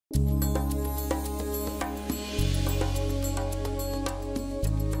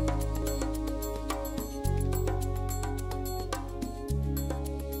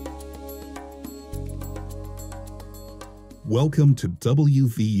Welcome to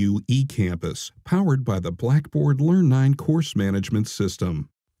WVU eCampus, powered by the Blackboard Learn 9 course management system.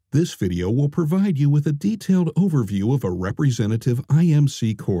 This video will provide you with a detailed overview of a representative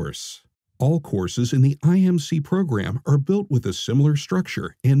IMC course. All courses in the IMC program are built with a similar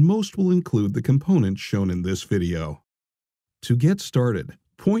structure, and most will include the components shown in this video. To get started,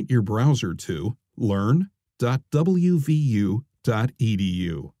 point your browser to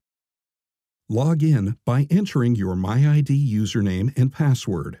learn.wvu.edu. Log in by entering your MyID username and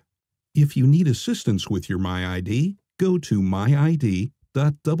password. If you need assistance with your MyID, go to myid.wvu.edu.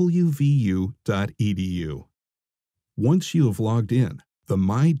 Once you have logged in, the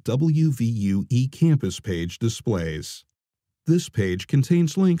My WVU eCampus page displays. This page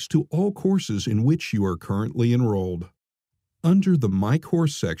contains links to all courses in which you are currently enrolled. Under the My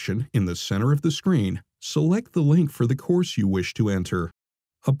Course section in the center of the screen, select the link for the course you wish to enter.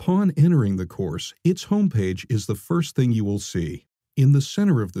 Upon entering the course, its homepage is the first thing you will see. In the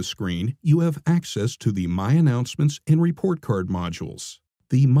center of the screen, you have access to the My Announcements and Report Card modules.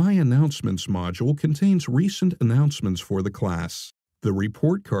 The My Announcements module contains recent announcements for the class. The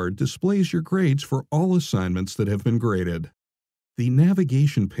Report Card displays your grades for all assignments that have been graded. The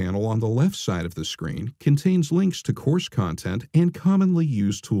navigation panel on the left side of the screen contains links to course content and commonly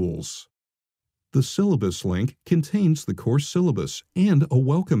used tools. The syllabus link contains the course syllabus and a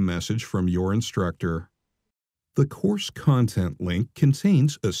welcome message from your instructor. The course content link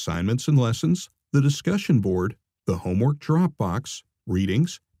contains assignments and lessons, the discussion board, the homework Dropbox,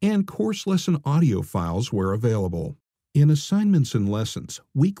 readings, and course lesson audio files where available. In assignments and lessons,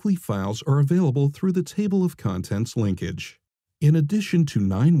 weekly files are available through the table of contents linkage. In addition to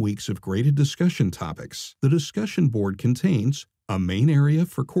 9 weeks of graded discussion topics, the discussion board contains a main area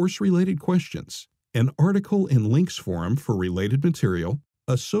for course-related questions, an article and links forum for related material,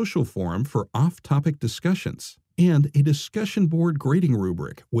 a social forum for off-topic discussions, and a discussion board grading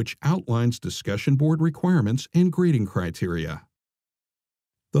rubric which outlines discussion board requirements and grading criteria.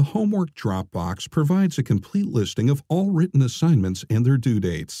 The homework Dropbox provides a complete listing of all written assignments and their due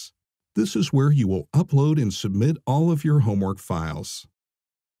dates. This is where you will upload and submit all of your homework files.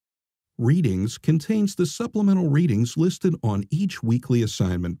 Readings contains the supplemental readings listed on each weekly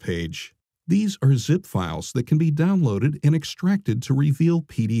assignment page. These are zip files that can be downloaded and extracted to reveal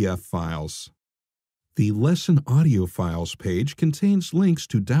PDF files. The Lesson Audio Files page contains links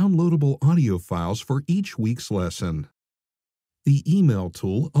to downloadable audio files for each week's lesson. The email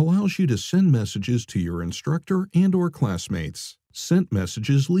tool allows you to send messages to your instructor and/or classmates. Sent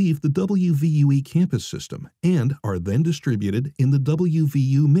messages leave the WVU eCampus system and are then distributed in the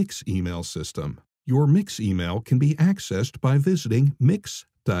WVU Mix email system. Your Mix email can be accessed by visiting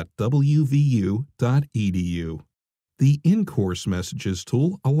mix.wvu.edu. The In-Course Messages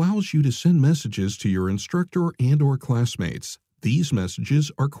tool allows you to send messages to your instructor and/or classmates. These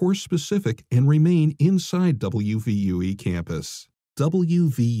messages are course-specific and remain inside WVU eCampus.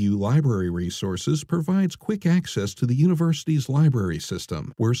 WVU Library Resources provides quick access to the university's library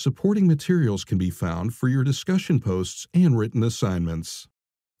system, where supporting materials can be found for your discussion posts and written assignments.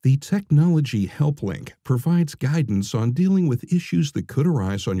 The Technology Help link provides guidance on dealing with issues that could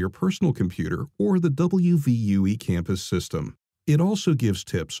arise on your personal computer or the WVU eCampus system. It also gives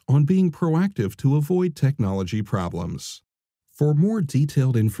tips on being proactive to avoid technology problems. For more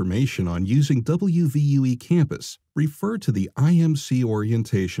detailed information on using WVU eCampus, refer to the IMC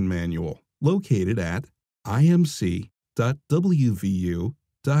Orientation Manual, located at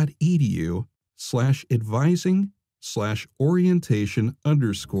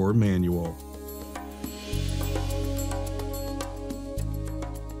imc.wvu.edu/advising/orientation_manual.